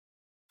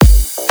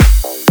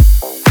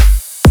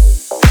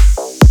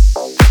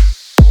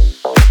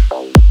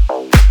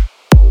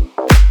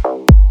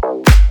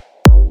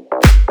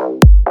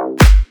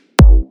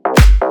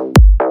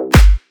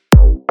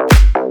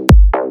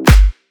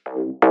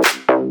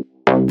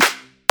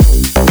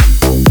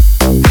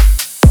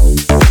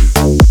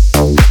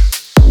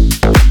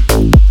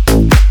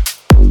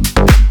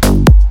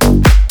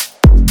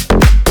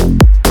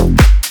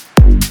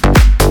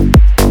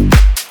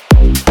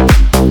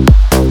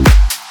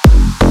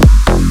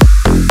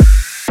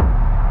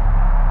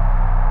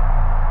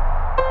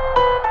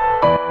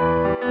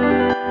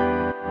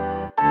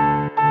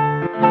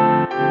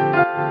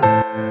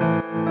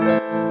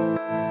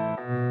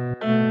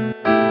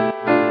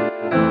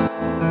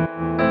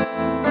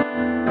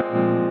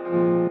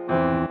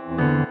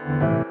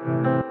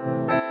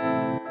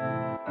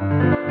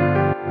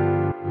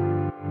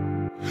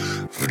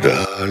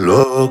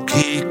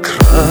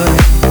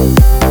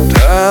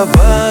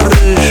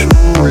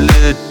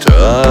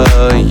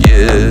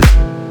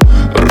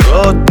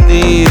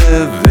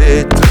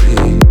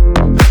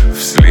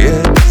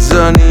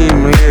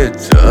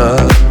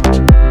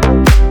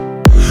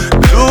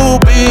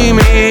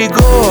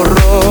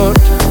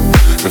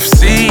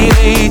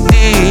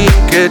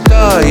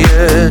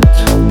тает.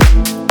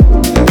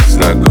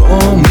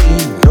 Знакомый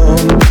дом,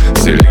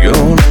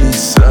 зеленый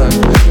сад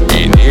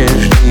и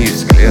нежный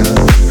взгляд.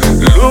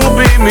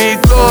 Любимый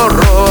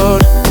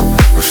город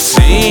в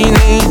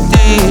синей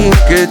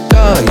дымке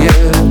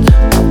тает.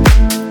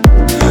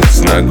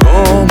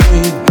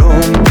 Знакомый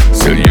дом,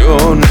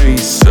 зеленый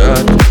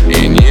сад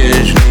и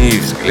нежный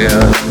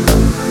взгляд.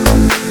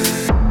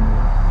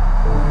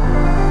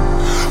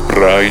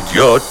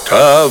 Пройдет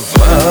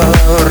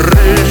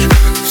товарищ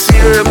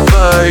все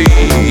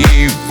бои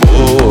и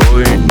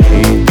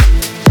войны,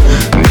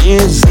 не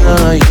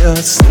зная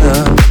сна,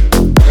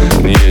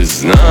 не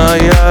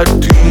зная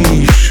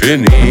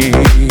тишины.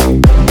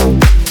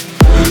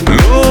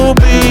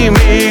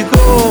 Любимый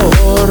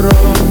город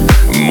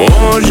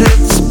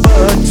может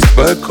спать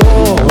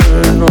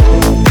спокойно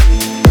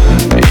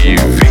и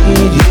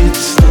видеть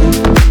сны,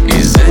 и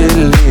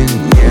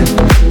зеленеть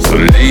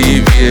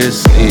среди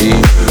весны.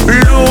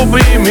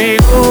 Любимый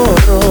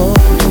город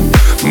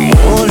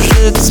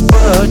может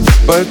спать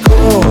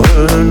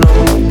спокойно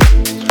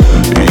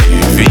и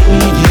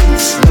видеть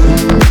сны,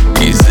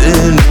 и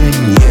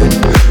зеленеть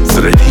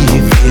среди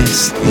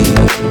весны.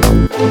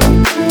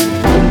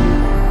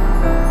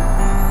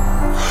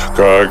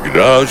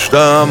 Когда ж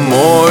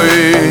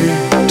домой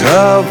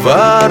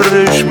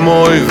товарищ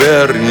мой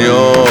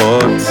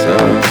вернется,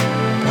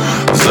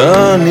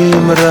 за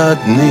ним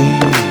родные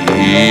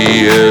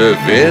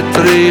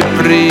ветры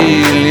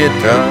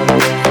прилетят.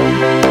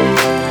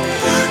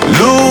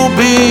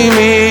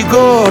 Любимый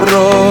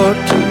город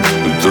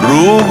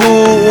другу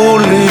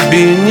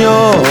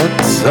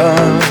улыбнется.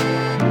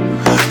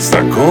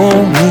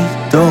 Знакомый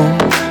дом,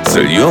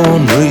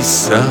 зеленый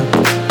сад,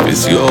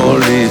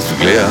 веселый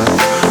взгляд.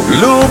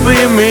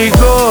 Любимый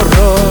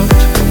город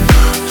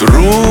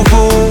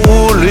другу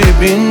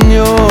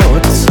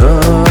улыбнется.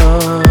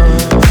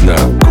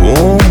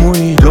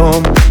 Знакомый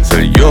дом,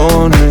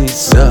 зеленый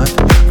сад,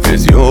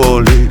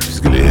 веселый